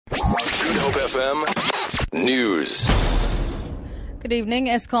FM News. Good evening.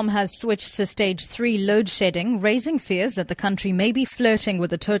 Eskom has switched to stage 3 load shedding, raising fears that the country may be flirting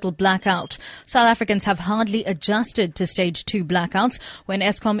with a total blackout. South Africans have hardly adjusted to stage 2 blackouts when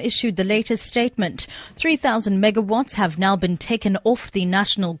Eskom issued the latest statement. 3,000 megawatts have now been taken off the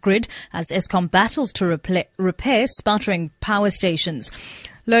national grid as Eskom battles to repair sputtering power stations.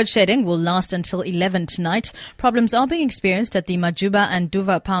 Load shedding will last until 11 tonight. Problems are being experienced at the Majuba and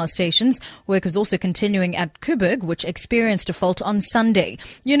Duva power stations. Work is also continuing at Kuburg, which experienced a fault on Sunday.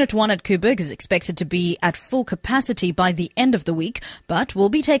 Unit 1 at Kuburg is expected to be at full capacity by the end of the week, but will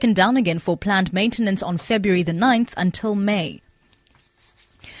be taken down again for planned maintenance on February the 9th until May.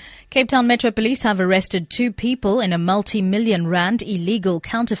 Cape Town Metro Police have arrested 2 people in a multi-million rand illegal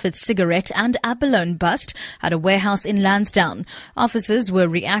counterfeit cigarette and abalone bust at a warehouse in Lansdowne. Officers were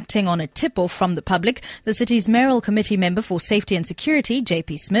reacting on a tip-off from the public. The city's mayoral committee member for safety and security,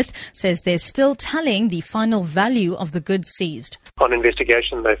 JP Smith, says they're still tallying the final value of the goods seized. On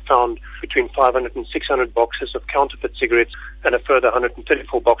investigation, they found between 500 and 600 boxes of counterfeit cigarettes and a further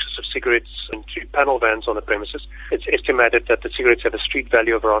 134 boxes of cigarettes in 2 panel vans on the premises. It's estimated that the cigarettes have a street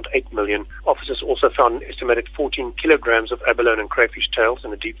value of around 8 million. Officers also found an estimated 14 kilograms of abalone and crayfish tails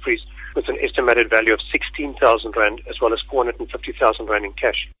in a deep freeze with an estimated value of 16,000 rand as well as 450,000 rand in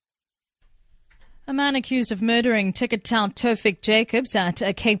cash. A man accused of murdering ticket tout Tofik Jacobs at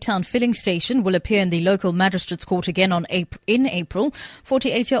a Cape Town filling station will appear in the local magistrates court again in April.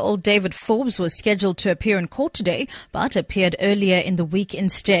 48-year-old David Forbes was scheduled to appear in court today, but appeared earlier in the week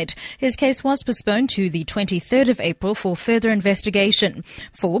instead. His case was postponed to the 23rd of April for further investigation.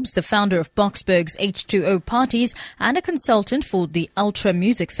 Forbes, the founder of Boksburg's H2O parties and a consultant for the Ultra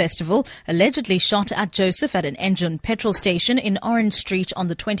Music Festival, allegedly shot at Joseph at an Engine petrol station in Orange Street on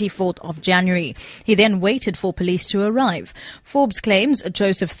the 24th of January. He then waited for police to arrive. Forbes claims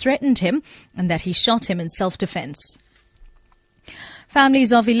Joseph threatened him and that he shot him in self-defense.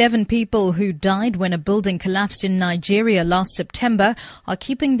 Families of 11 people who died when a building collapsed in Nigeria last September are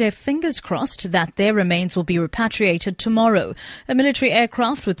keeping their fingers crossed that their remains will be repatriated tomorrow. A military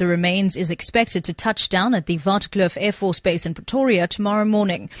aircraft with the remains is expected to touch down at the Waterkloof Air Force Base in Pretoria tomorrow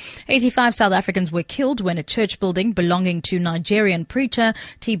morning. 85 South Africans were killed when a church building belonging to Nigerian preacher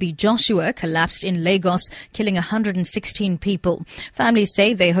TB Joshua collapsed in Lagos, killing 116 people. Families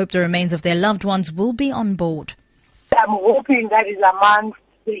say they hope the remains of their loved ones will be on board. I'm hoping that is amongst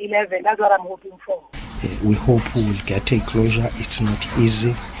the 11. That's what I'm hoping for. We hope we will get a closure. It's not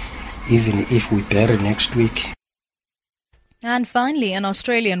easy, even if we bury next week. And finally, an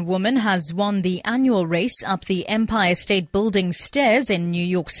Australian woman has won the annual race up the Empire State Building stairs in New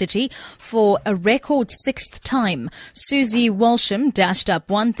York City for a record 6th time. Susie Walsham dashed up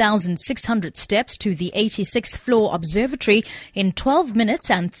 1,600 steps to the 86th floor observatory in 12 minutes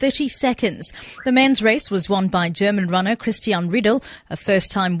and 30 seconds. The men's race was won by German runner Christian Riedel, a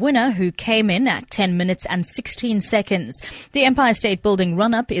first-time winner who came in at 10 minutes and 16 seconds. The Empire State Building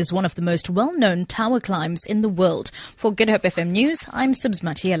run-up is one of the most well-known tower climbs in the world. For Good Hope FM News, I'm Subs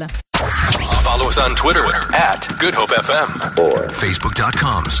Matiela. Follow us on Twitter at Good Hope FM or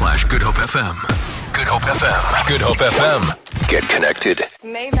Facebook.com/Good Hope FM. Good Hope FM. Good Hope FM. Get connected.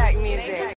 Maybach